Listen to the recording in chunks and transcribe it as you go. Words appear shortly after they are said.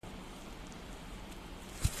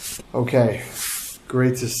Okay,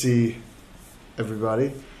 great to see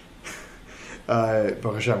everybody. Baruch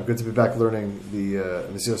Hashem, good to be back learning the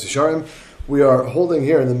Mesillas Yesharim. We are holding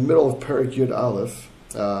here in the middle of Perek Yud-Alef,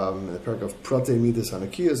 the Perek of Prate Midas on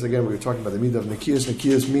Nekius. Again, we were talking about the Midah of Nekius.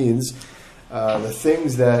 Nekius means the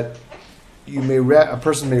things that a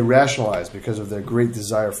person may rationalize because of their great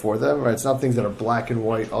desire for them. Right? It's not things that are black and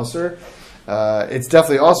white usur. It's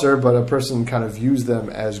definitely usur, but a person kind of views them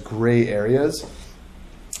as gray areas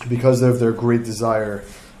because of their great desire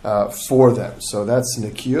for them. So that's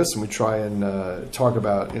Nekius, and we try and talk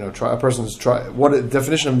about, what a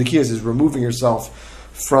definition of Nekius is: removing yourself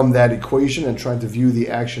from that equation and trying to view the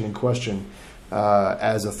action in question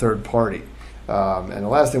as a third party. And the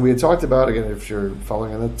last thing we had talked about, again, if you're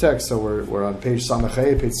following on the text, so we're on page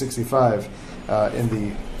Samachay, page 65, in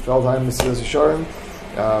the Feldheim Mesillas Yesharim,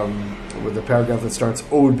 with the paragraph that starts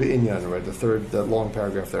Od Be'inyan, right? The long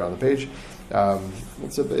paragraph there on the page.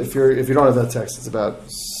 If you don't have that text, it's about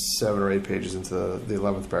 7 or 8 pages into the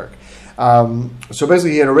 11th Perek. So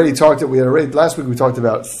basically, last week we talked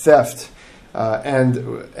about theft and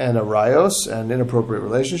arayos and inappropriate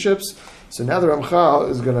relationships. So now the Ramchal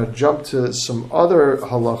is going to jump to some other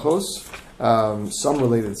halachos, some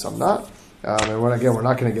related, some not. And we're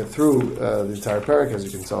not going to get through the entire Perek. As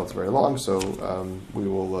you can tell, it's very long, so we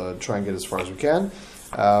will try and get as far as we can.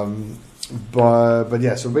 But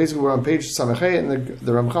yeah, so basically we're on page Samachay, and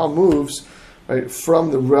the Ramchal moves right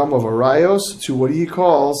from the realm of arayos to what he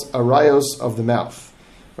calls arayos of the mouth.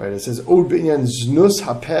 Right? It says Od Binyan Znus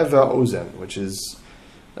Hapeva Ozen, which is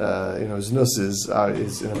Znus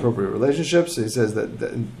is inappropriate relationships. So he says that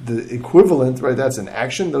the equivalent, right? That's an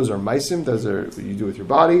action. Those are maisim. Those are what you do with your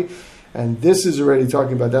body, and this is already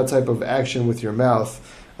talking about that type of action with your mouth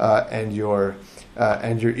and your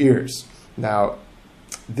ears. Now,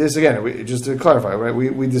 this again, just to clarify, right?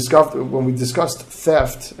 We discussed when we discussed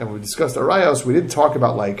theft and we discussed arayos, we didn't talk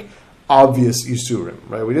about like obvious isurim,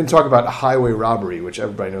 right? We didn't talk about highway robbery, which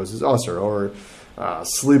everybody knows is usur, or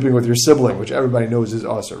sleeping with your sibling, which everybody knows is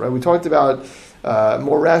usur, right? We talked about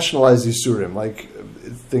more rationalized isurim, like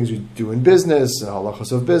things you do in business, and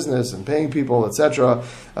halachos of business, and paying people, etc.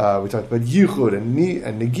 We talked about yichud and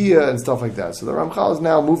negia and stuff like that. So the Ramchal is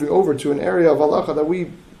now moving over to an area of halacha that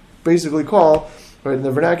we basically call, right, in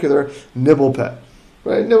the vernacular, nibble pet.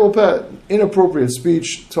 Right, nibble pet, inappropriate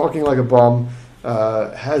speech, talking like a bum,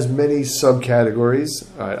 has many subcategories.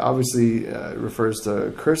 Right, obviously, it refers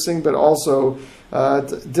to cursing, but also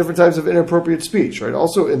different types of inappropriate speech. Right,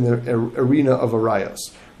 also in the arena of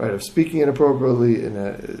arayos. Right, of speaking inappropriately,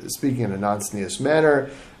 speaking in a non-sneous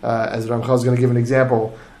manner. As Ramchal is going to give an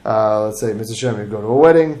example, let's say, Mr. Shem, you go to a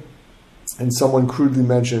wedding, and someone crudely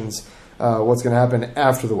mentions what's going to happen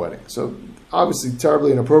after the wedding. So obviously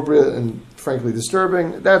terribly inappropriate and frankly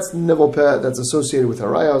disturbing. That's nibble pet. That's associated with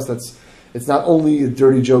harayos. It's not only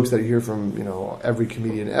dirty jokes that you hear from every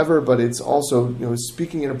comedian ever, but it's also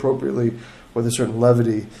speaking inappropriately with a certain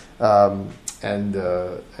levity and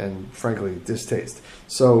frankly distaste.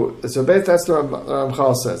 So that's the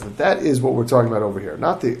Ramchal says that is what we're talking about over here.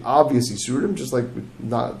 Not the obvious isurim, just like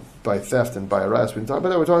not by theft and by arayos. We didn't talk about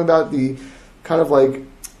that. We're talking about the kind of like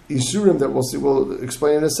isurim that we'll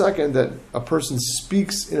explain in a second, that a person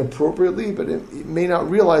speaks inappropriately, but he may not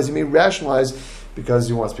realize, he may rationalize because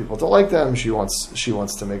he wants people to like them, she wants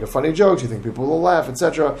to make a funny joke, she thinks people will laugh,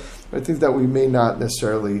 etc. I think that we may not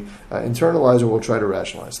necessarily internalize, or we'll try to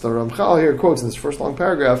rationalize. The Ramchal here quotes in this first long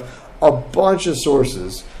paragraph a bunch of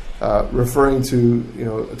sources referring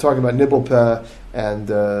to, talking about nibble peh and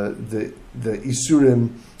the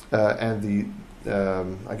isurim and the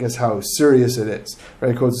I guess how serious it is.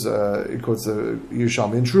 Right? It quotes the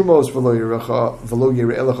Yerushalmi in Trumos, v'lo yira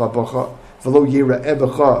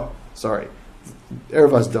ebecha. Sorry,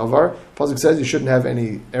 ervas davar. Pasuk says you shouldn't have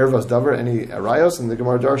any ervas davar, any arayos, and the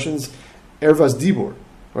Gemara darshans ervas dibur.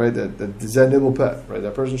 Right, that nibble pet. Right,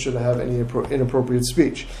 that person shouldn't have any inappropriate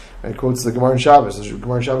speech. Right, quotes the Gemara in Shabbos. The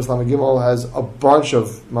Gemara in Shabbos Lamed Gimel has a bunch of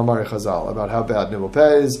mamari chazal about how bad nibble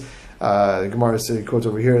pet is. The Gemara quotes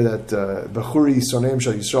over here that Bechuri Sonem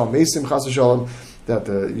Shal Yisrael Mesim Chas V'Shalom, that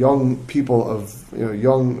the young people of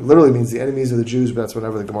young literally means the enemies of the Jews, but that's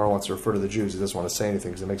whenever the Gemara wants to refer to the Jews, it doesn't want to say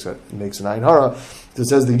anything because it makes an ayin hara. It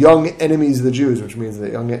says the young enemies of the Jews, which means the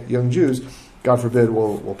young Jews, God forbid,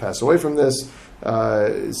 will pass away from this.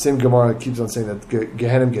 Same Gemara keeps on saying that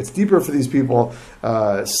Gehenna gets deeper for these people.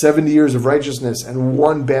 70 years of righteousness and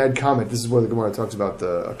one bad comment. This is where the Gemara talks about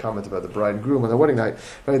a comment about the bride and groom on the wedding night.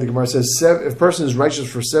 Right? The Gemara says if a person is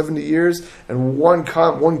righteous for 70 years and one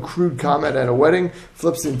crude comment at a wedding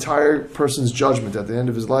flips the entire person's judgment at the end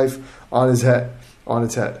of his life on its head.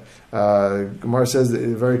 Gemara says that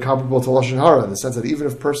it's very comparable to Lashon Hara in the sense that even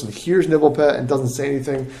if a person hears nivel peh and doesn't say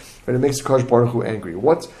anything, but it makes the Kodesh Baruch Hu angry.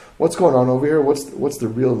 What's going on over here? What's the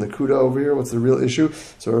real Nakuda over here? What's the real issue?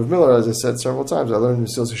 So Rav Miller, as I said several times, I learned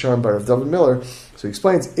Mesillas Yesharim by Rav David Miller. So he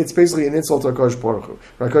explains it's basically an insult to Kodesh Baruch Hu.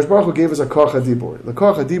 Right? Kodesh Baruch Hu gave us a koach hadibur. The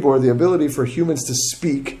koach hadibur, the ability for humans to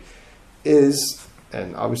speak, is,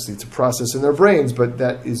 and obviously to process in their brains, but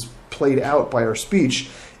that is played out by our speech,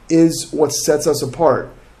 is what sets us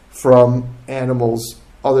apart from animals,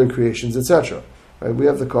 other creations, etc. Right? We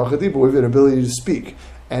have the koach hadibur, we have an ability to speak,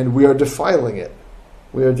 and we are defiling it.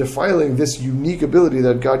 We are defiling this unique ability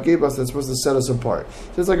that God gave us that's supposed to set us apart.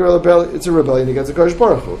 So it's like it's a rebellion against the Kodesh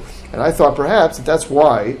Baruch Hu. And I thought perhaps that's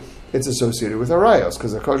why it's associated with arayos,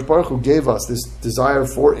 because the Kodesh Baruch Hu gave us this desire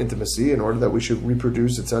for intimacy in order that we should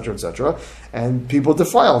reproduce, etc., etc. And people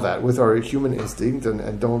defile that with our human instinct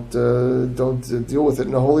and don't deal with it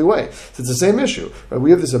in a holy way. So it's the same issue. Right?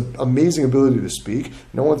 We have this amazing ability to speak.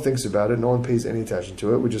 No one thinks about it. No one pays any attention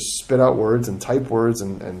to it. We just spit out words and type words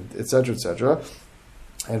and etc., etc.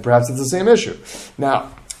 And perhaps it's the same issue.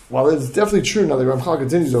 Now, while it's definitely true, now the Ramchal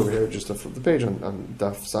continues over here, just to flip the page on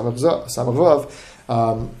Daf Samach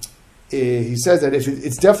Vav, he says that if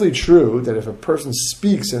it's definitely true that if a person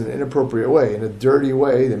speaks in an inappropriate way, in a dirty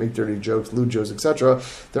way, they make dirty jokes, lewd jokes, etc.,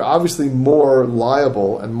 they're obviously more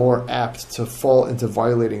liable and more apt to fall into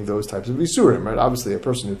violating those types of isurim, right? Obviously, a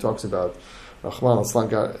person who talks about Rahman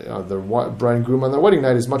al the bride and groom on their wedding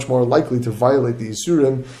night is much more likely to violate the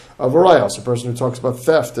isurim of arayos. A person who talks about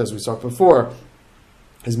theft, as we talked before,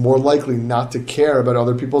 is more likely not to care about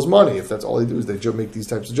other people's money if that's all they do is they make these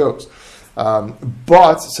types of jokes.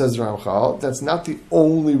 But, says Ramchal, that's not the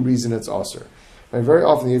only reason it's aser. Right? Very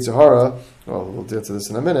often the Yetzer Hara, well, we'll get to this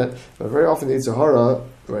in a minute, but very often the Yetzer Hara,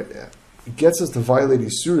 right, gets us to violate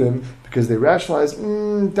isurim because they rationalize,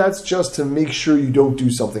 that's just to make sure you don't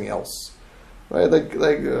do something else. Right, like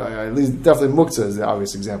at least definitely muktzah is the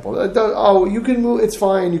obvious example. You can move. It's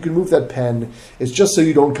fine. You can move that pen. It's just so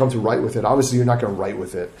you don't come to write with it. Obviously, you're not going to write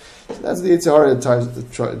with it. So that's what the Yetzer Hara at times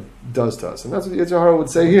does to us, and that's what the Yetzer Hara would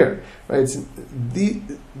say here. Right? It's the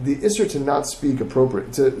issur to not speak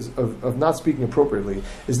of not speaking appropriately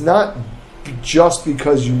is not just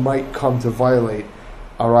because you might come to violate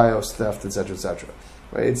arayos, theft, etc., etc.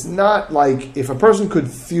 Right? It's not like if a person could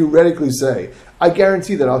theoretically say, I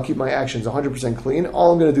guarantee that I'll keep my actions 100% clean,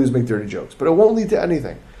 all I'm going to do is make dirty jokes. But it won't lead to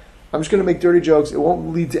anything. I'm just going to make dirty jokes. It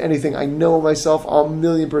won't lead to anything. I know myself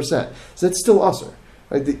 1,000,000%. So that's still usher.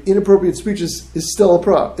 Right? The inappropriate speech is still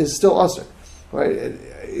usher. Right?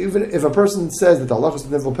 Even if a person says that the halachos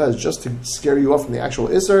of nivel peh is just to scare you off from the actual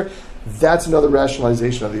isser, that's another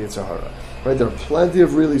rationalization of the Yetzer Hara. Right? There are plenty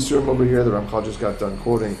of really surim over here. The Ramchal just got done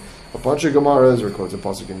quoting a bunch of Gemaras, or quotes a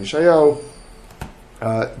pasuk in Yeshayahu.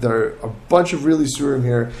 There are a bunch of really surim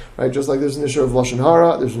here, right? Just like there's an issue of Lashon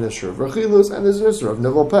Hara, there's an issue of Rechilus, and there's an issue of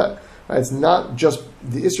Nivel Peh. Right? It's not just,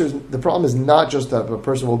 the problem is not just that a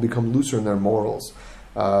person will become looser in their morals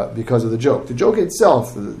because of the joke. The joke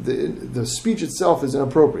itself, the speech itself is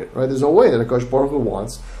inappropriate, right? There's a way that a Kodesh Baruch Hu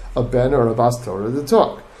wants a Ben or a Bas Torah to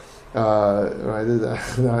talk. Right?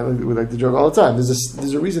 We like to joke all the time.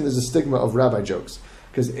 There's a reason there's a stigma of rabbi jokes.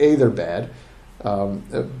 Because A, they're bad,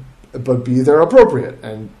 but B, they're appropriate.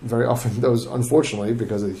 And very often those, unfortunately,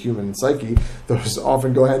 because of the human psyche, those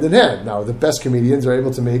often go hand in hand. Now, the best comedians are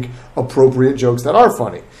able to make appropriate jokes that are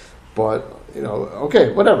funny. But,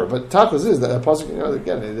 okay, whatever. But tachlis is that pasuk,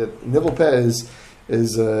 again, that nivel peh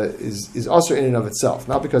is also in and of itself,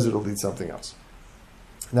 not because it'll lead something else.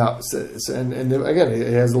 Now, and again,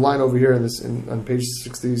 it has the line over here on page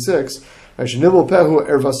 66. Nivel peh hu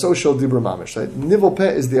ervaso shel dibur mamish. Nivel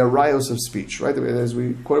peh is the arayos of speech, right? As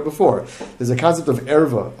we quoted before, there's a concept of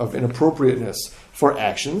erva, of inappropriateness for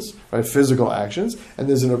actions, right? Physical actions, and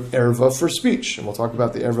there's an erva for speech, and we'll talk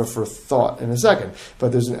about the erva for thought in a second.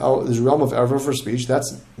 But there's a realm of erva for speech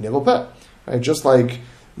that's nivel peh, right? Just like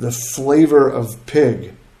the flavor of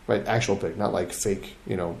pig. Right, actual pig, not like fake,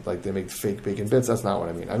 like they make fake bacon bits. That's not what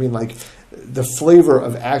I mean. I mean like the flavor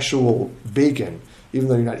of actual bacon, even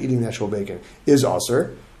though you're not eating the actual bacon, is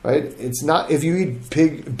aser, right? It's not, if you eat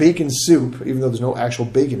bacon soup, even though there's no actual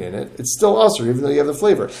bacon in it, it's still aser, even though you have the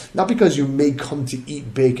flavor. Not because you may come to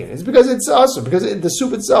eat bacon. It's because it's aser, because the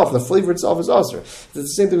soup itself, the flavor itself is aser. It's the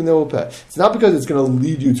same thing with nivel peh. It's not because it's going to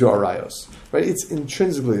lead you to arayos. Right? It's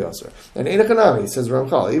intrinsically aser. And ein echanami, says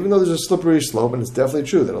Ramchal, even though there's a slippery slope, and it's definitely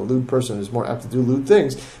true that a lewd person is more apt to do lewd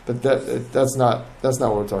things, but that's not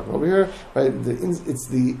what we're talking about over here. Right? It's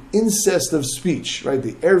the incest of speech, right?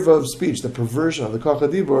 The erva of speech, the perversion of the koach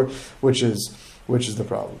hadibur, which is the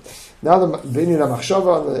problem. Now the Beinyan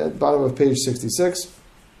HaMachshava on the bottom of page 66.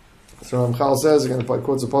 So Ramchal says, again,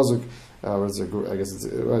 quotes a pasuk. I guess it's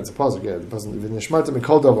a pasuk. Yeah, the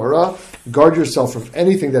pasuk. Guard yourself from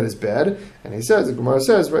anything that is bad. And he says, the Gemara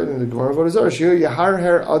says, right in the Gemara Vodazar,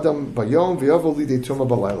 Adam Bayom V'Yavol Lidei Tuma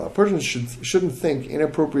Balayla. A person shouldn't think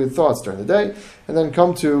inappropriate thoughts during the day, and then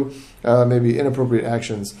come to maybe inappropriate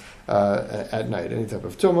actions at night. Any type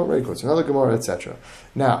of tuma, right? Quotes another Gemara, etc.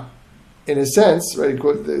 Now, in a sense, right?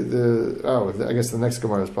 I guess the next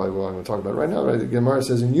Gemara is probably what I'm going to talk about right now. Right? The Gemara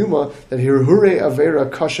says in Yuma that hirhure avera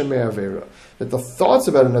kashame avera, that the thoughts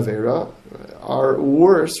about an avera are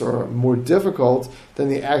worse or more difficult than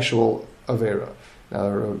the actual avera. Now,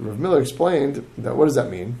 Rav Miller explained that. What does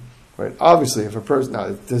that mean? Right? Obviously, if a person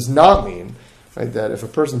it does not mean right that if a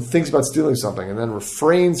person thinks about stealing something and then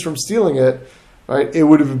refrains from stealing it, right, it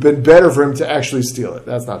would have been better for him to actually steal it.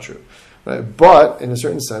 That's not true. Right? But in a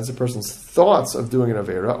certain sense, a person's thoughts of doing an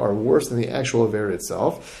avera are worse than the actual avera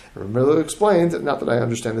itself. And Miller explained, not that I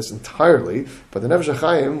understand this entirely, but the Nefesh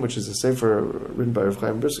HaChaim, which is a sefer written by Rav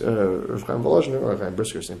Chaim Volozhiner, or Rav Chaim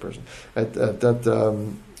Brisker, same person, that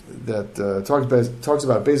talks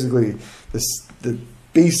about basically the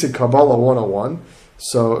basic Kabbalah 101.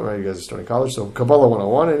 So, right, you guys are starting college, so Kabbalah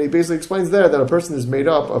 101, and he basically explains there that a person is made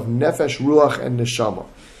up of nefesh, ruach, and neshama.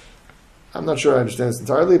 I'm not sure I understand this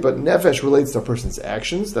entirely, but nefesh relates to a person's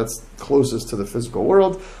actions. That's closest to the physical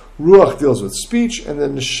world. Ruach deals with speech, and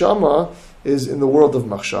then neshama is in the world of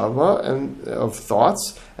machshava and of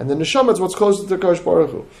thoughts. And then neshama is what's closest to Kadosh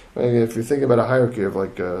Baruch Hu. If you're thinking about a hierarchy of we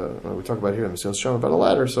talk about here in Mesillas Yesharim about a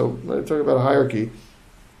ladder, so when we talk about a hierarchy,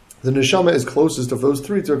 the neshama is closest of those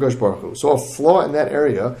three to Kadosh Baruch Hu. So a flaw in that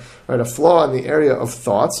area, right, a flaw in the area of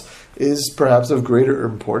thoughts is perhaps of greater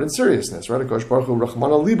import seriousness, right? Kadosh Baruch Hu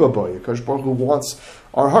Rachmana Liba Boy. Kadosh Baruch Hu wants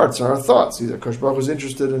our hearts and our thoughts. Kadosh Baruch Hu is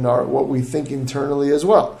interested in what we think internally as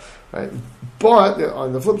well, right? But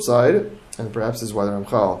on the flip side, and perhaps this is why the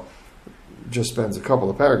Ramchal just spends a couple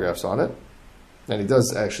of paragraphs on it, and he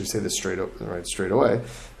does actually say this straight away,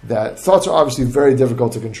 that thoughts are obviously very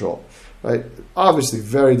difficult to control. Right, obviously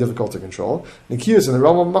very difficult to control. Nekius in the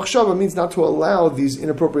realm of machshava means not to allow these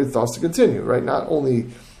inappropriate thoughts to continue. Right, not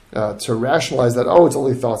only to rationalize that it's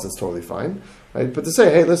only thoughts, it's totally fine. Right, but to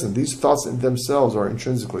say, hey, listen, these thoughts in themselves are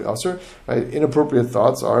intrinsically usher. Right, inappropriate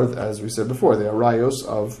thoughts are, as we said before, they are rayos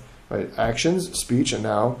of actions, speech, and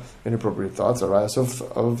now inappropriate thoughts are rayos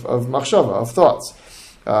of machshava, of thoughts.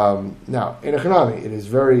 Now in Echanami, it is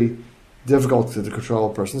very difficult to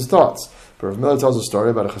control a person's thoughts. But Rav Miller tells a story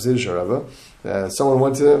about a Hasidic Rebbe. Someone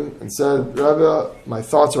went to him and said, Rebbe, my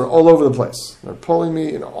thoughts are all over the place. They're pulling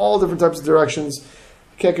me in all different types of directions.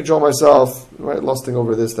 I can't control myself, right? Lusting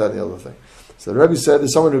over this, that, and the other thing. So the Rebbe said,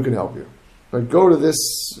 there's someone who can help you. Right? Go to this,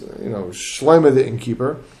 Shlomo the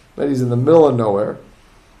innkeeper. Right? He's in the middle of nowhere.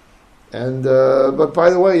 And but by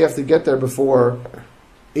the way, you have to get there before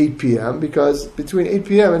 8 p.m. because between 8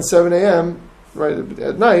 p.m. and 7 a.m., right,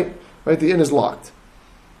 at night, right, the inn is locked.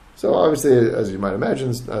 So obviously, as you might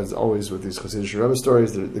imagine, as always with these Hasidic Rebbe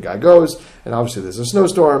stories, the guy goes, and obviously there's a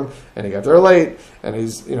snowstorm, and he got there late, and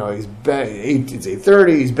it's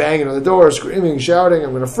 8:30, he's banging on the door, screaming, shouting,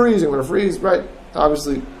 I'm going to freeze, right?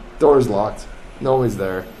 Obviously, door is locked, no one's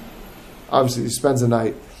there. Obviously, he spends the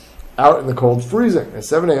night out in the cold, freezing. At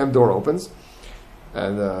 7 a.m., door opens,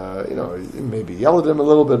 and maybe yell at him a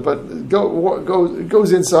little bit, but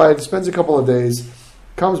goes inside, spends a couple of days,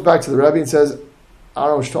 comes back to the Rebbe and says, I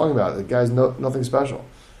don't know what you're talking about. The guy's nothing special.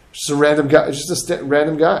 Just a random guy. It's just a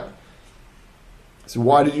random guy. So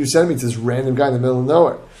why did you send me to this random guy in the middle of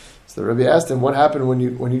nowhere? So the Rebbe asked him, what happened when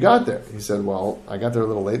you got there? He said, well, I got there a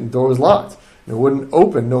little late and the door was locked. And it wouldn't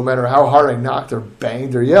open no matter how hard I knocked or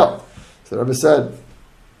banged or yelled. So the Rebbe said,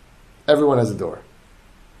 everyone has a door.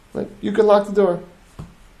 Right? You can lock the door.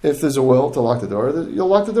 If there's a will to lock the door, you'll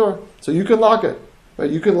lock the door. So you can lock it. Right?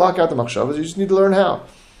 You can lock out the machshavas. You just need to learn how.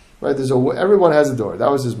 Right? Everyone has a door.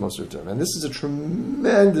 That was his Musar term. And this is a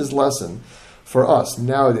tremendous lesson for us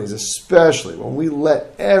nowadays, especially when we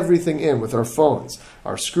let everything in with our phones,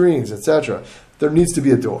 our screens, etc. There needs to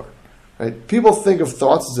be a door. Right? People think of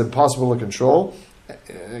thoughts as impossible to control.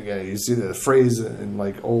 Again, you see the phrase in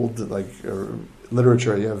old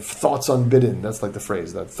literature, you have thoughts unbidden. That's like the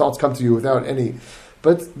phrase, that thoughts come to you without any...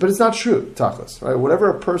 But it's not true, tachlis. Right?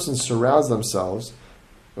 Whatever a person surrounds themselves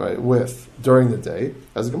with during the day,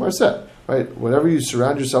 as the Gemara said, right? Whatever you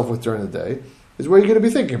surround yourself with during the day is what you're going to be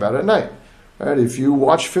thinking about at night. Right? If you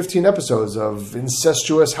watch 15 episodes of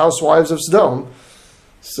incestuous housewives of Sodom,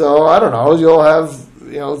 so I don't know, you'll have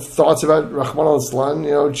thoughts about Rahman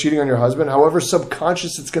al-Islam, cheating on your husband, however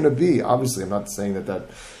subconscious it's going to be. Obviously, I'm not saying that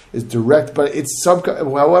is direct, but it's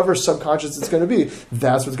however subconscious it's going to be,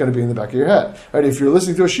 that's what's going to be in the back of your head, right? If you're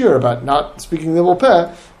listening to a shiur about not speaking the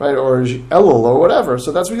peh, right, or elul or whatever,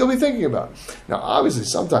 so that's what you'll be thinking about. Now, obviously,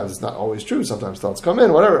 sometimes it's not always true. Sometimes thoughts come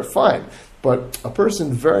in, whatever, fine. But a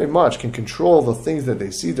person very much can control the things that they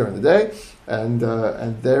see during the day, and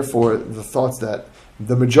therefore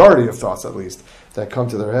the majority of thoughts, at least, that come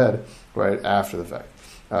to their head right after the fact.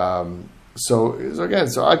 So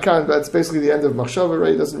that's basically the end of machshava.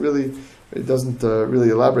 Right? It doesn't really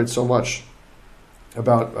elaborate so much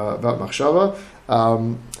about machshava.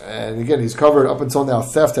 And again, he's covered up until now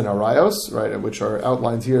theft and arayos, right, which are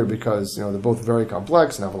outlined here because they're both very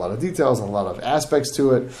complex and have a lot of details and a lot of aspects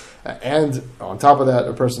to it. And on top of that,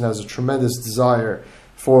 a person has a tremendous desire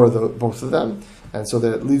for both of them, and so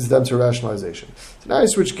that leads them to rationalization. So now he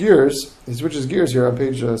switches gears here on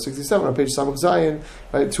page 67, on page Samach Zayin,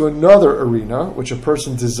 right, to another arena which a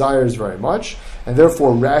person desires very much and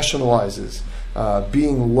therefore rationalizes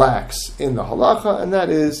being lax in the halacha, and that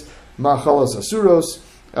is machalos asuros,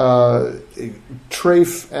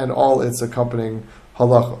 treif and all its accompanying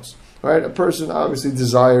halachos. Right, a person obviously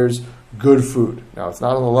desires good food. Now it's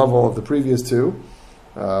not on the level of the previous two,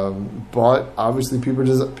 but obviously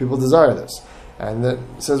people desire this. And that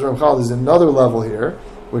says Ramchal, there's another level here,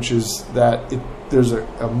 which is that there's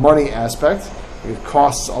a money aspect. It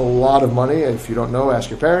costs a lot of money. If you don't know, ask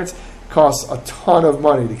your parents. It costs a ton of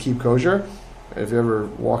money to keep kosher. If you ever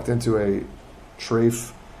walked into a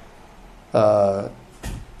treif,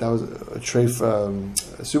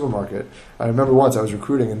 supermarket. I remember once I was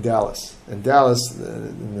recruiting in Dallas. In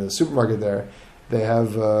the supermarket there, they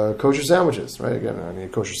have kosher sandwiches, right? Again, I need a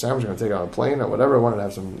kosher sandwich. I'm going to take it on a plane or whatever. I wanted to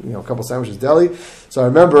have some, a couple sandwiches deli. So I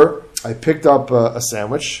remember I picked up a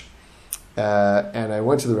sandwich and I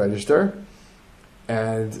went to the register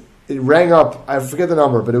and it rang up. I forget the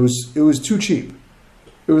number, but it was too cheap.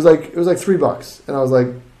 It was like $3, and I was like,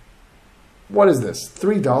 "What is this?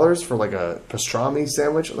 $3 for like a pastrami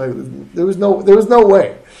sandwich?" Like there was no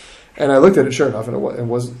way. And I looked at it, sure enough, and it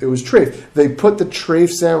was treif. They put the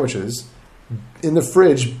treif sandwiches in the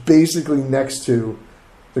fridge, basically next to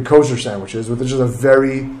the kosher sandwiches, with just a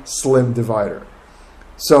very slim divider.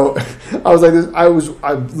 So I was like,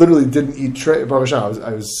 I literally didn't eat treif. Baruch Hashem,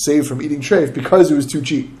 I was saved from eating treif because it was too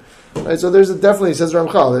cheap. Right? So there's definitely, says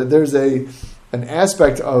Ramchal, there's an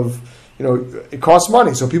aspect of, it costs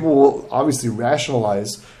money, so people will obviously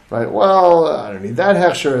rationalize, right? Well, I don't need that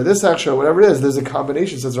hechsher, this hechsher, whatever it is. There's a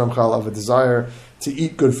combination, says Ramchal, of a desire to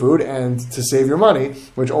eat good food and to save your money,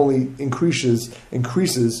 which only increases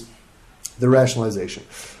the rationalization.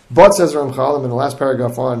 But, says Ramchal, I'm in the last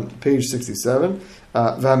paragraph on page 67,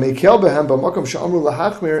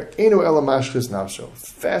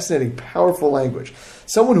 fascinating, powerful language.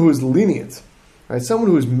 Someone who is lenient, right? Someone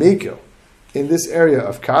who is mekel in this area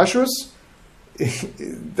of kashrus.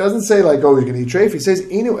 It doesn't say like, oh, you can eat treif. He says,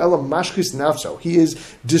 Einu ela mashchis nafso. He is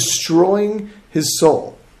destroying his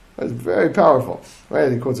soul. That's very powerful,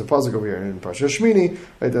 right? He quotes a pasuk over here in Parashat Shmini,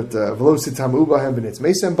 right? That v'lo sitamu bahem b'nitz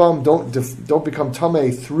meisem bam. Don't become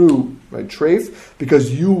tamei through treif,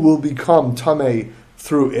 because you will become tamei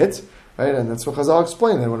through it, right? And that's what Chazal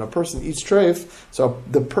explained, that when a person eats treif, so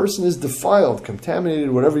the person is defiled, contaminated,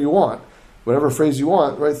 whatever phrase you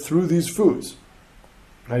want, right, through these foods.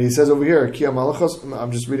 And he says over here,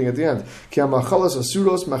 I'm just reading at the end, Ki ha'machalos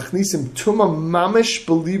asuros machnisim tuma mamish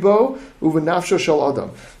belibo uvenafsho shel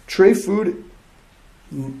adam. Treif food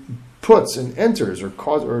puts and enters or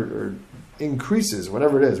increases,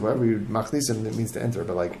 whatever it is, whatever you machnisim, it means to enter,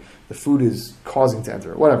 but like the food is causing to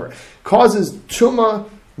enter, whatever. Causes tuma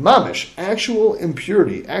mamish, actual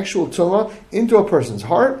impurity, actual tuma, into a person's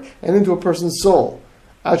heart and into a person's soul.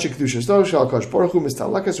 Until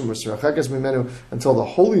the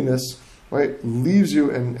holiness, right, leaves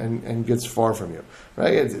you and gets far from you,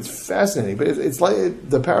 right? It's fascinating, but it's like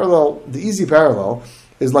the easy parallel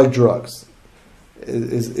is like drugs.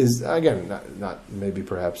 Is again not maybe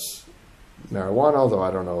perhaps marijuana, although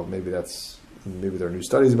I don't know, maybe there are new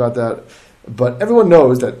studies about that. But everyone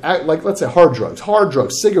knows that, like let's say hard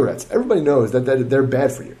drugs, cigarettes. Everybody knows that they're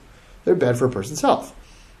bad for you. They're bad for a person's health.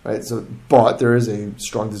 Right, so but there is a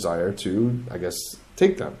strong desire to, I guess,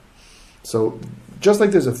 take them. So just like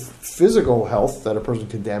there's a physical health that a person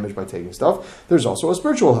can damage by taking stuff, there's also a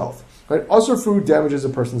spiritual health. Right, also food damages a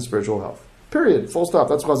person's spiritual health. Period. Full stop.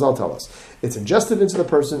 That's what Chazal tell us. It's ingested into the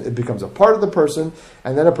person. It becomes a part of the person,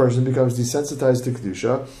 and then a person becomes desensitized to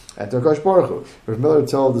kedusha and to Hakadosh Baruch Hu. Rav Miller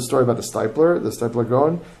told the story about the Stipler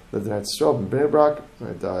Gaon, lived in Eretz Yisrael in Bnei Brak.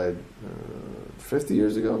 Died 50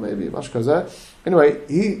 years ago, maybe. Anyway,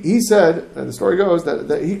 he said, and the story goes,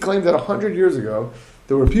 that he claimed that 100 years ago,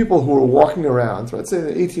 there were people who were walking around, let's say in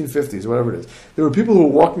the 1850s, whatever it is, there were people who were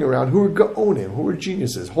walking around who were gaonim, who were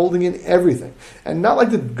geniuses, holding in everything. And not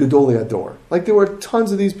like the Gedolei Ador. Like there were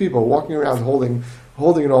tons of these people walking around holding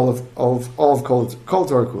in all of Kol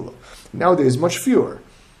Torah Kula. Nowadays, much fewer.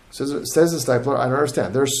 Says the Stipler, I don't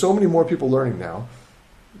understand. There are so many more people learning now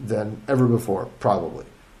than ever before, probably.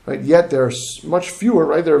 Right? Yet there are much fewer,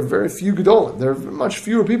 right? There are very few Gedolim. There are much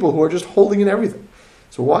fewer people who are just holding in everything.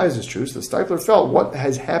 So why is this true? So the Stipler felt what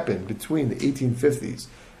has happened between the 1850s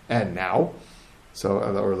and now,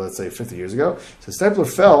 or let's say 50 years ago. So Stipler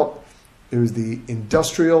felt it was the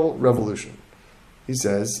Industrial Revolution. He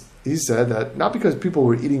said that not because people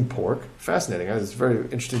were eating pork, fascinating, it's very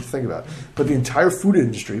interesting to think about, but the entire food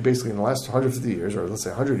industry, basically in the last 150 years, or let's say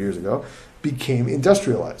 100 years ago, became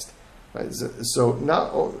industrialized. Right? So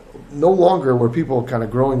no longer were people kind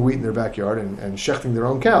of growing wheat in their backyard and shechting their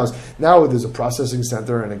own cows. Now there's a processing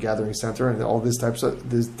center and a gathering center and all there's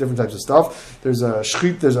different types of stuff. There's a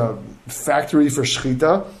factory for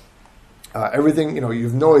shechita. Everything, you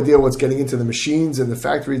have no idea what's getting into the machines in the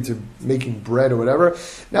factory to making bread or whatever.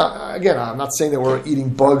 Now, again, I'm not saying that we're eating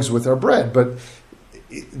bugs with our bread, but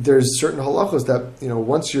there's certain halachos that,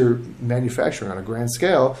 once you're manufacturing on a grand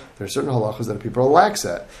scale, there's certain halachos that people are lax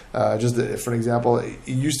at. Just for an example, it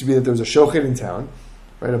used to be that there was a shochet in town,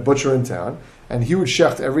 right, a butcher in town, and he would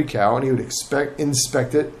shecht every cow and he would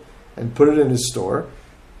inspect it and put it in his store,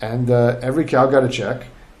 and every cow got a check,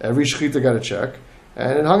 every shechita got a check,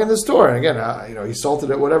 and it hung in the store. And again, he salted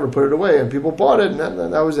it, whatever, put it away, and people bought it, and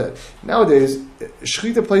that was it. Nowadays,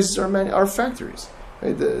 shechita places are factories.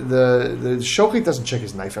 Right? The shochet doesn't check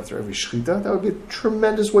his knife after every shechita. That would be a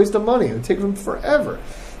tremendous waste of money. It would take him forever.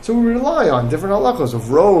 So we rely on different halachos of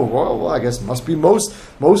rove. Well, I guess must be most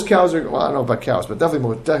cows are. Well, I don't know about cows, but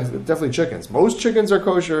definitely chickens. Most chickens are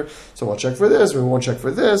kosher, so we'll check for this. We won't check for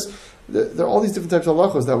this. There are all these different types of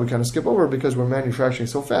halachos that we kind of skip over because we're manufacturing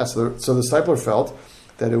so fast. So the Stipler felt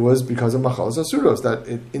that it was because of machalas asuros, that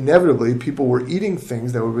inevitably people were eating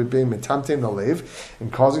things that were being metamtem nalev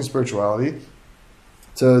and causing spirituality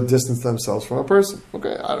to distance themselves from a person.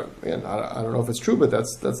 Okay, I don't know if it's true, but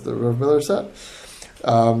that's the Rav Miller said.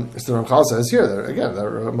 So the Ramchal says here that again, that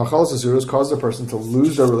machalas asuros cause a person to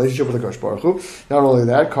lose their relationship with the Kosh Baruch Hu. Not only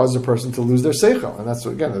that, causes a person to lose their seichel, and that's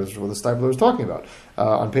what the Stipler was talking about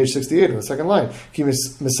on page 68 in the second line. Ki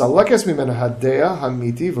misalekes mimena hadeya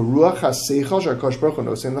hamiti v'ruach haseichel shar Kosh Baruch Hu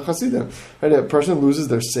nosein l'chasidim. Right, a person loses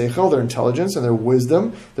their seichel, their intelligence, and their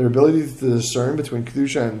wisdom, their ability to discern between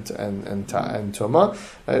kedusha and tuma,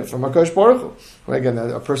 right, from Hakadosh Baruch Hu. Right, again,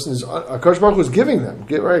 a Hakadosh Baruch Hu is giving them.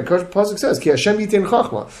 Right, Pasuk says, "Ki Hashem yitin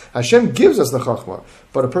chachma." Hashem gives us the chachma,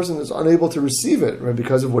 but a person is unable to receive it, right,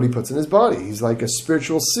 because of what he puts in his body. He's like a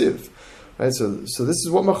spiritual sieve. Right, so this is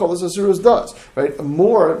what machalas asuros does. Right,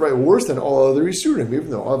 worse than all other isurim. Even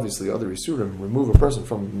though obviously other isurim remove a person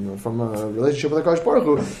from a relationship with Hakadosh Baruch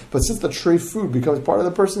Hu, but since the treif food becomes part of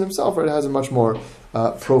the person himself, right, it has a much more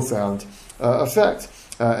profound effect.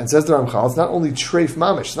 And says the Ramchal, it's not only treif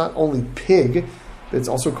mamish, it's not only pig. It's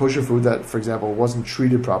also kosher food that, for example, wasn't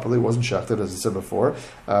treated properly, wasn't shechted, as I said before.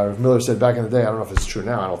 Rav Miller said back in the day, I don't know if it's true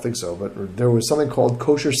now, I don't think so, but there was something called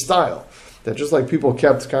kosher style. That just like people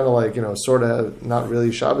kept kind of like, sort of not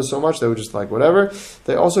really Shabbos so much, they would just like whatever.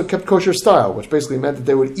 They also kept kosher style, which basically meant that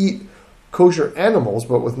they would eat kosher animals,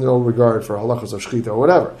 but with no regard for halachos of shechita or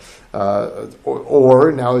whatever.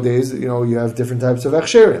 Or nowadays, you have different types of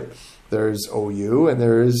echsherim. There's OU and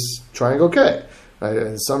there is triangle K. Right?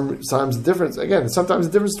 And sometimes the difference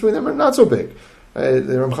between them are not so big.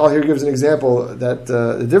 The Ramchal here gives an example that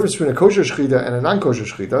the difference between a kosher shechita and a non-kosher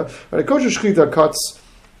shechita. Right? A kosher shechita cuts,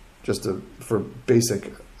 for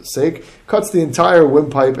basic sake, cuts the entire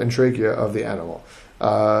windpipe and trachea of the animal.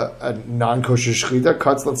 A non-kosher shechita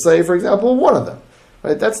cuts, let's say, for example, one of them.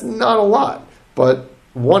 Right? That's not a lot, but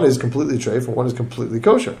one is completely treif and one is completely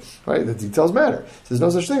kosher, right? The details matter. So there's no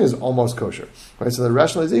such thing as almost kosher, right? So the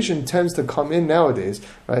rationalization tends to come in nowadays,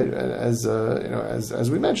 right? As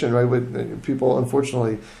we mentioned, right? With people,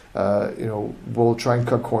 unfortunately, will try and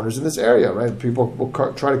cut corners in this area, right? People will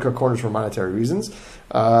try to cut corners for monetary reasons,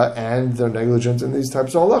 and they're negligent in these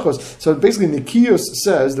types of halachos. So basically, Nekius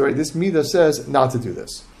says, right? This midah says not to do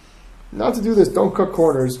this. Not to do this. Don't cut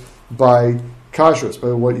corners by kashrus,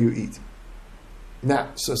 by what you eat. Now,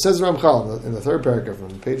 so says Ramchal in the third paragraph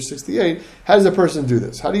on page 68, how does a person do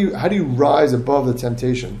this? How do you rise above the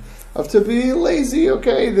temptation of to be lazy?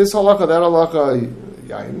 Okay, this halacha, that halacha,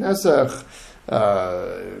 yain nesach,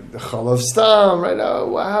 chalav stam, right?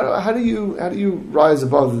 How do you rise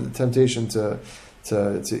above the temptation to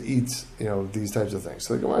to eat, these types of things.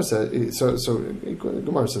 So the Gemara says, the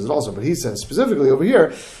Gemara says it also, but he says specifically over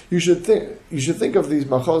here, you should think of these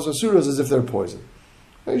machalos asuros as if they're poison.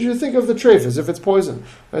 You should think of the treif as if it's poison.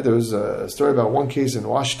 Right? There was a story about one case in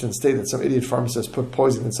Washington State that some idiot pharmacist put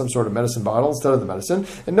poison in some sort of medicine bottle instead of the medicine,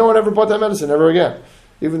 and no one ever bought that medicine ever again,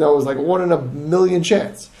 even though it was like 1 in a million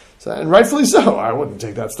chance. So, and rightfully so. I wouldn't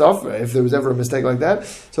take that stuff if there was ever a mistake like that.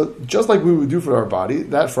 So just like we would do for our body,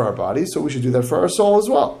 so we should do that for our soul as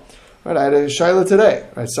well. Right? I had a shaila today.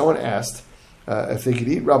 Right? Someone asked if they could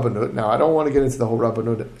eat rabbanut. Now, I don't want to get into the whole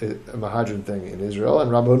rabbanut mahadran thing in Israel,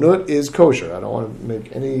 and rabbanut is kosher. I don't want to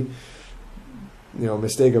make any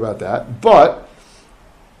mistake about that. But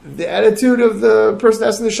the attitude of the person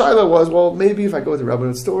asking the shaila was, well, maybe if I go to the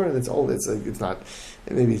rabbanut store and it's not.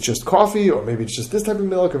 Maybe it's just coffee, or maybe it's just this type of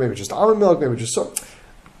milk, or maybe it's just almond milk, maybe it's just so.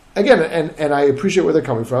 Again, and I appreciate where they're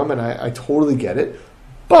coming from, and I totally get it.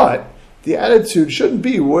 But the attitude shouldn't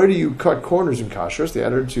be, where do you cut corners in kashrus? The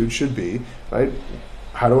attitude should be, right,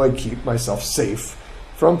 how do I keep myself safe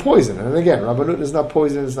from poison? And again, rabbanut is not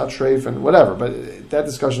poison, it's not treif, and whatever. But that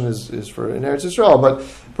discussion is for in Eretz Yisrael. But a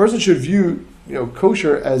person should view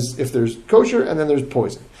kosher as if there's kosher and then there's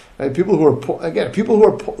poison. Right? People who are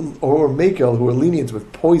makel, who are lenient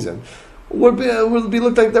with poison, would be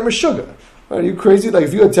looked like they're meshuggah. Right? Are you crazy? Like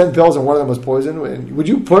if you had 10 pills and one of them was poison, would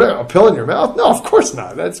you put a pill in your mouth? No, of course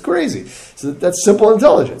not. That's crazy. So that's simple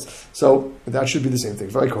intelligence. So that should be the same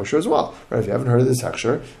thing for kosher as well. Right? If you haven't heard of this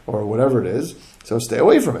hechsher or whatever it is, so stay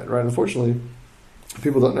away from it. Right? Unfortunately,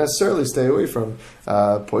 people don't necessarily stay away from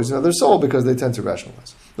poison of their soul because they tend to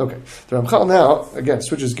rationalize. Okay, the Ramchal now again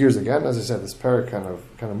switches gears again. As I said, this Perek kind of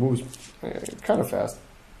moves kind of fast.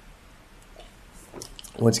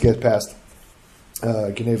 Once you get past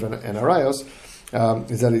Geneva and Arayos,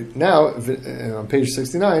 is that now on page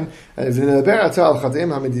 69?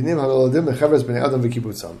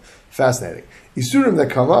 Fascinating. Isurim that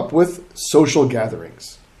come up with social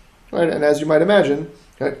gatherings, right? And as you might imagine,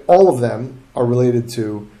 right, all of them are related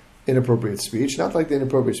to inappropriate speech, not like the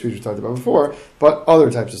inappropriate speech we talked about before, but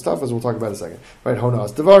other types of stuff, as we'll talk about in a second. Right,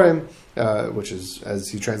 honas devarim, which is, as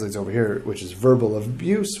he translates over here, which is verbal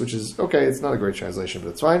abuse, which is, okay, it's not a great translation, but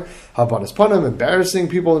it's fine. Habanas panim, embarrassing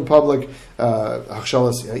people in public.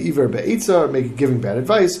 Hachshalas iver be'itza, giving bad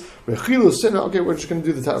advice. Rechilu sinna, okay, we're just going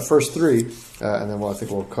to do the first three, and then I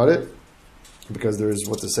think we'll cut it, because there is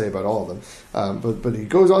what to say about all of them. But he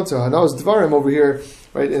goes on to hanas devarim over here,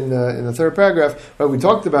 right, in the third paragraph. Right, we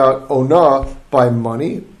talked about ona by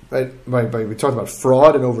money, right? We talked about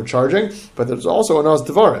fraud and overcharging, but there's also onas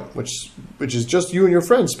devarim, which is just you and your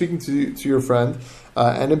friend speaking to your friend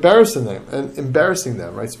and embarrassing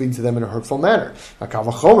them, right? Speaking to them in a hurtful manner. Now,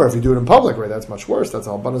 kavachomer, if you do it in public, right, that's much worse. That's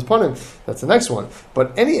albanas panim. That's the next one.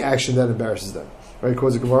 But any action that embarrasses them, right?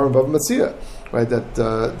 Because the Gemara above Mesillas, right?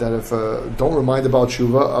 That if don't remind about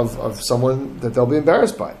tshuva of someone that they'll be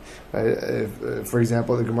embarrassed by. Right? If, for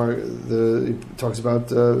example, the Gemara talks about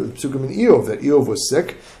psukim in Eov, that Eov was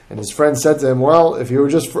sick, and his friend said to him, "Well, if you were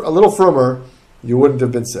just a little firmer, you wouldn't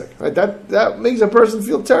have been sick." Right? That makes a person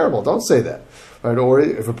feel terrible. Don't say that. Right? Or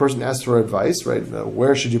if a person asks for advice, right?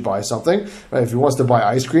 Where should you buy something? Right? If he wants to buy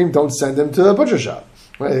ice cream, don't send him to the butcher shop.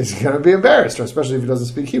 Right? He's going to be embarrassed, especially if he doesn't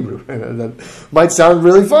speak Hebrew. Right? That might sound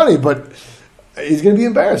really funny, but he's going to be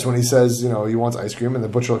embarrassed when he says, he wants ice cream, and the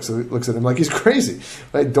butcher looks at him like he's crazy.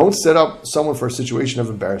 Right? Don't set up someone for a situation of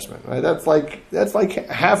embarrassment. Right? That's like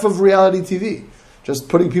half of reality TV, just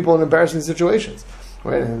putting people in embarrassing situations.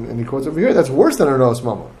 Right? And he quotes over here, that's worse than a nos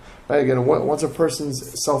mamon. Right? Again, once a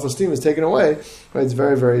person's self-esteem is taken away, right, it's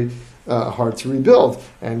very, very hard to rebuild.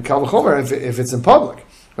 And kal v'chomer if it's in public.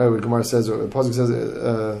 Right, what Gemara says, or the Pasuk says,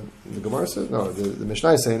 the Gemara says, no, the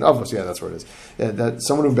Mishnah is saying, Avos, yeah, that's where it is. Yeah, that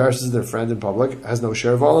someone who embarrasses their friend in public has no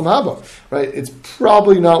share of olam haba. Right, it's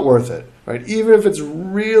probably not worth it. Right, even if it's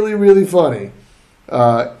really, really funny,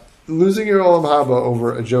 losing your olam haba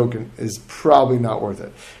over a joke is probably not worth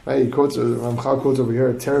it. Right, Ramchal quotes over here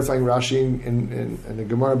a terrifying Rashi in the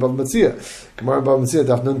Gemara above Mesillas. Gemara above Mesillas,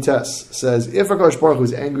 Daf Nun Tes, says, if HaKadosh Baruch Hu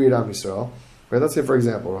is angry at Am Yisrael, right, let's say, for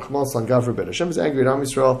example, Rahman San, God forbid, Hashem is angry at Am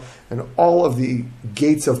Yisrael, and all of the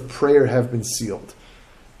gates of prayer have been sealed.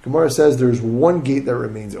 Gemara says there's one gate that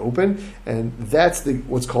remains open, and that's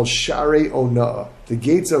what's called Sharei Onah, the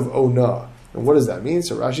gates of Onah. And what does that mean?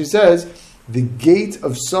 So Rashi says, the gate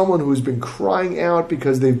of someone who's been crying out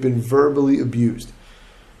because they've been verbally abused.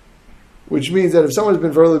 Which means that if someone's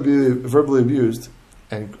been verbally abused,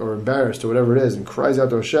 or embarrassed, or whatever it is, and cries out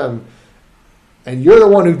to Hashem, and you're the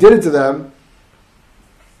one who did it to them,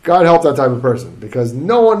 God help that type of person, because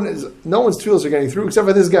no one's tefillos are getting through except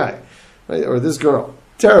for this guy, right, or this girl.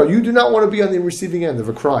 Taro, you do not want to be on the receiving end of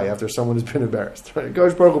a cry after someone has been embarrassed. Right?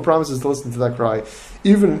 Gosh Baruch Hu promises to listen to that cry,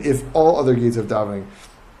 even if all other gates of davening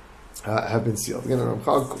have been sealed. Again,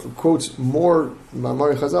 Ramchal quotes more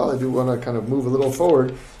Ma'amari Chazal. I do want to kind of move a little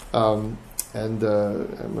forward, and we're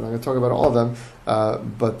not going to talk about all of them,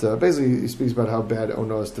 but basically he speaks about how bad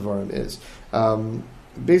Onos Devarim is.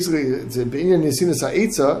 Basically, it's B'inyan Yesina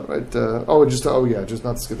Sa'itza, right? Just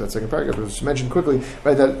not to skip that second paragraph, but just mention quickly,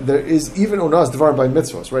 right, that there is even Onas Devarim by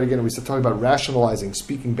mitzvahs, right? Again, we started talking about rationalizing,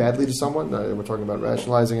 speaking badly to someone. We're talking about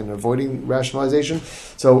rationalizing and avoiding rationalization.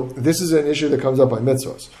 So this is an issue that comes up by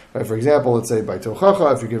mitzvahs, right? For example, let's say by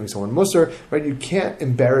Tochacha, if you're giving someone musar, right, you can't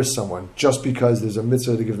embarrass someone just because there's a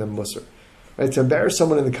mitzvah to give them musar. Right? To embarrass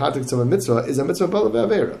someone in the context of a mitzvah is a mitzvah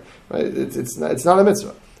b'avera, right? It's not a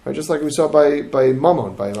mitzvah. Right, just like we saw by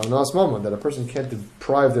Mammon, by Lanas Mammon, that a person can't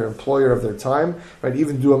deprive their employer of their time, right?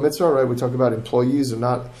 Even do a mitzvah, right? We talk about employees are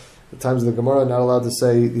not, at times of the Gemara, not allowed to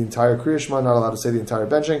say the entire Kriya Shema, not allowed to say the entire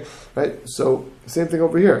benching, right? So, same thing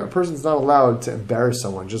over here. A person's not allowed to embarrass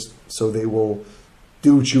someone just so they will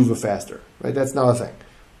do tshuva faster, right? That's not a thing,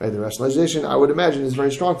 right? The rationalization, I would imagine, is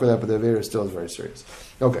very strong for that, but the Avera still is very serious.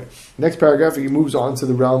 Okay, next paragraph, he moves on to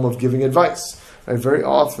the realm of giving advice. Right? Very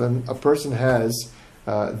often, a person has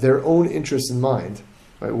their own interests in mind,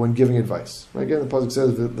 right, when giving advice. Right? Again, the pasuk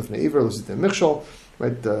says, "Lifnei iver l'sitei michshol."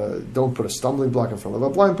 Right? Don't put a stumbling block in front of a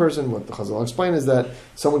blind person. What the Chazal explain is that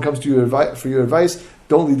someone comes to you for your advice,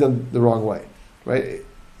 don't lead them the wrong way. Right?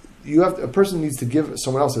 A person needs to give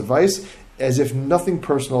someone else advice as if nothing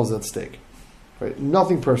personal is at stake. Right?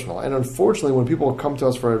 Nothing personal. And unfortunately, when people come to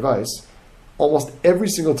us for advice, almost every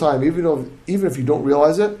single time, even if you don't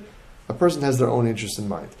realize it, a person has their own interest in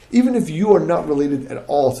mind. Even if you are not related at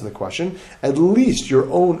all to the question, at least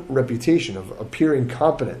your own reputation of appearing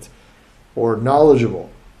competent or knowledgeable.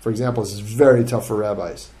 For example, this is very tough for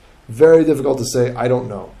rabbis. Very difficult to say, I don't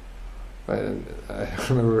know. Right? And I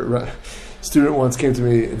remember a student once came to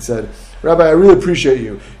me and said, Rabbi, I really appreciate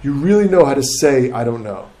you. You really know how to say, I don't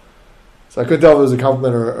know. So I couldn't tell if it was a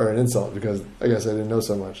compliment or an insult because I guess I didn't know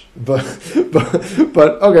so much. But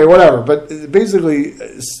okay, whatever. But basically,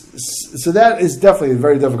 so that is definitely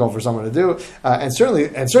very difficult for someone to do, and certainly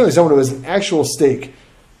someone who has an actual stake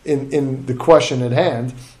in the question at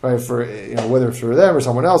hand, right? For whether it's for them or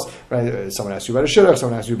someone else, right? Someone asks you about a shidduch,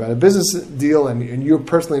 someone asks you about a business deal, and you're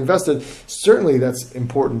personally invested. Certainly, that's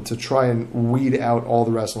important to try and weed out all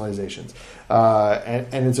the rationalizations,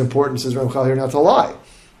 and it's important, says Ramchal here, not to lie.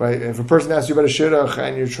 Right? If a person asks you about a shidduch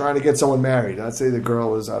and you're trying to get someone married, let's say the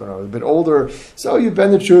girl is, a bit older, so you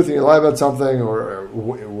bend the truth and you lie about something, or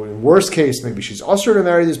in worst case, maybe she's usher to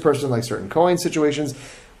marry this person, like certain Kohen situations.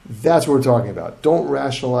 That's what we're talking about. Don't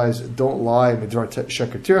rationalize, don't lie.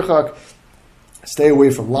 Stay away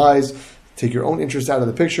from lies. Take your own interest out of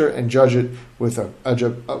the picture and judge it with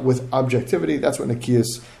objectivity. That's what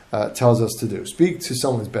Nekius tells us to do. Speak to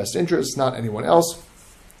someone's best interests, not anyone else.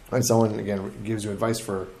 Right, someone, again, gives you advice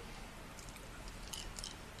or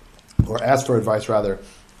asks for advice, rather,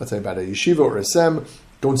 let's say about a yeshiva or a sem.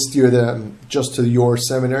 Don't steer them just to your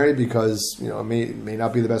seminary because it may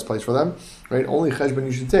not be the best place for them. Right? Only cheshbon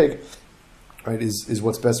you should take, right, is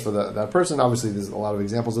what's best for that person. Obviously, there's a lot of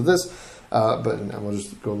examples of this, and we'll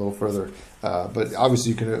just go a little further. But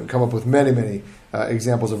obviously, you can come up with many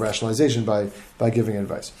examples of rationalization by giving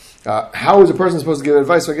advice. How is a person supposed to give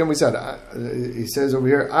advice? So again, we said, he says over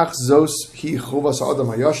here, Ach zos hi chuvas ha'adam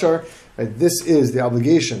ha'yashar. This is the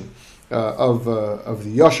obligation of the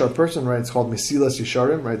yashar person, right? It's called Mesillas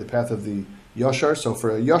Yesharim, right? The path of the yashar. So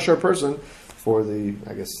for a yashar person, for the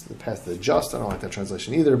path of the just, I don't like that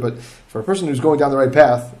translation either, but for a person who's going down the right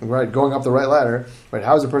path, right, going up the right ladder, right,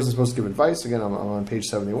 how is a person supposed to give advice? Again, I'm on page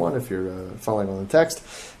 71 if you're following on the text.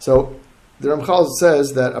 So the Ramchal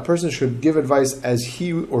says that a person should give advice as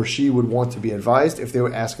he or she would want to be advised if they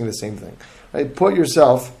were asking the same thing. Right? Put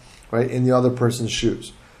yourself, right, in the other person's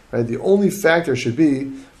shoes. Right? The only factor should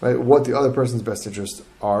be, right, what the other person's best interests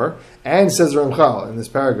are. And says Ramchal in this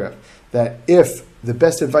paragraph that if the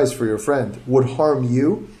best advice for your friend would harm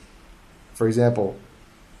you, for example,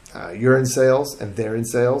 you're in sales and they're in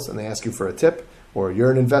sales and they ask you for a tip, or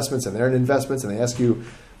you're in investments and they're in investments and they ask you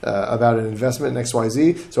about an investment in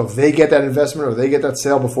XYZ. So if they get that investment or they get that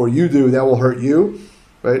sale before you do, that will hurt you,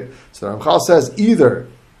 right? So Ramchal says either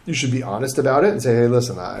you should be honest about it and say, hey,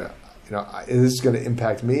 listen, this is going to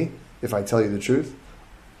impact me if I tell you the truth.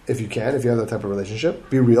 If you have that type of relationship,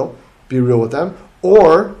 be real with them.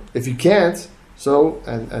 Or if you can't, so,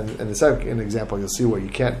 and the second example, you'll see where you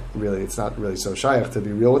can't really, it's not really so shaykh to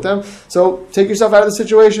be real with them. So take yourself out of the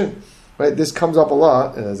situation, right? This comes up a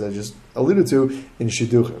lot, as I just alluded to, in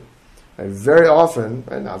shidduchim. Right? Very often,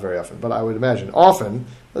 and not very often, but I would imagine often,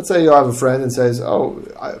 let's say you'll have a friend and says,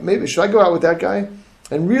 maybe should I go out with that guy?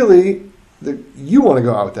 And really, you want to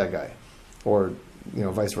go out with that guy. Or,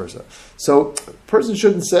 vice versa. So, you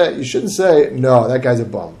shouldn't say, no, that guy's a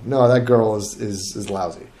bum. No, that girl is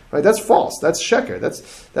lousy. Right? That's false. That's sheker. That's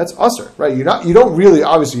usser. Right?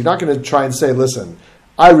 You're not going to try and say, listen,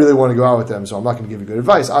 I really want to go out with them, so I'm not going to give you good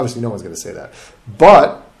advice. Obviously, no one's going to say that.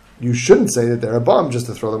 But you shouldn't say that they're a bum just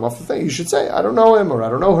to throw them off the thing. You should say, I don't know him, or I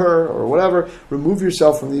don't know her, or whatever. Remove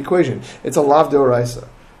yourself from the equation. It's a lav deoraisa.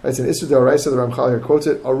 It's an Issur Deoraisa. The Ramchal here quotes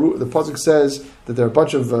it. The pasuk says that there are a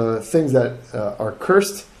bunch of things that are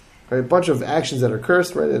cursed, right? A bunch of actions that are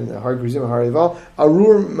cursed, right? In Har Grizim and Har Eval.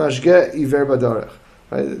 Arur mashge iver badarech.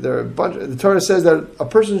 Right? There are a bunch. The Torah says that a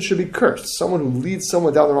person should be cursed. Someone who leads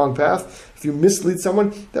someone down the wrong path. If you mislead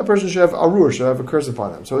someone, that person should have arur, should have a curse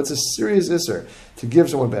upon them. So it's a serious Issur to give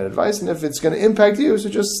someone bad advice, and if it's going to impact you, so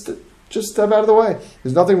just step out of the way.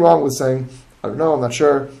 There's nothing wrong with saying, I don't know, I'm not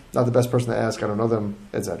sure, not the best person to ask, I don't know them,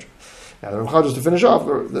 etc. Now, the Ramchal, just to finish off,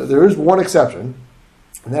 there is one exception,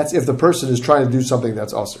 and that's if the person is trying to do something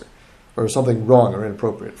that's usher, or something wrong or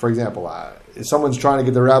inappropriate. For example, if someone's trying to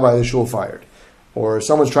get the rabbi of the shul fired, or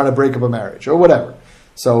someone's trying to break up a marriage, or whatever.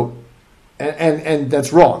 So, and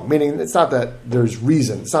that's wrong, meaning it's not that there's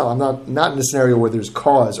reason. I'm not in a scenario where there's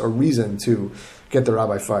cause or reason to get the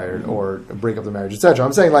rabbi fired or break up the marriage, etc.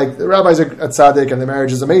 I'm saying like the rabbi's a tzaddik and the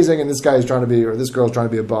marriage is amazing and this guy's trying to be, or this girl's trying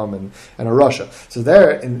to be a bum and a Russia. So there,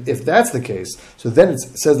 and if that's the case, so then it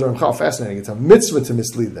says the Ramchal, fascinating, it's a mitzvah to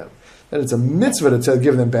mislead them. Then it's a mitzvah to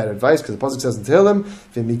give them bad advice, because the pasuk says in Tehillim,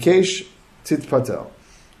 v'mikesh titpatel,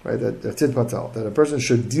 right? That titpatel, that a person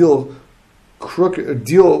should deal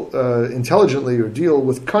intelligently or deal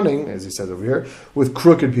with cunning, as he says over here, with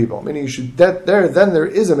crooked people. Meaning you should then there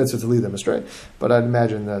is a mitzvah to lead them astray. But I'd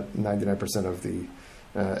imagine that 99% of the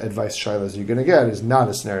advice shilas you're going to get is not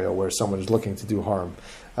a scenario where someone is looking to do harm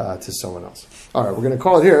to someone else. All right, we're going to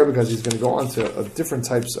call it here because he's going to go on to different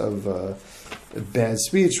types of bad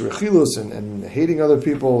speech, rechilus, and hating other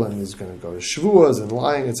people, and he's going to go to shvuas and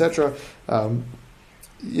lying, etc.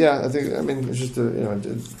 Yeah, it's just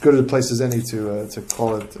as good a place as any to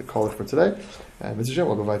call it for today. And Mr. Jim,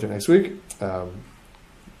 we'll go back to next week.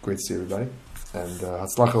 Great to see everybody, and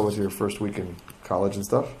hatzlacha with your first week in college and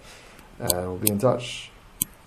stuff. And we'll be in touch.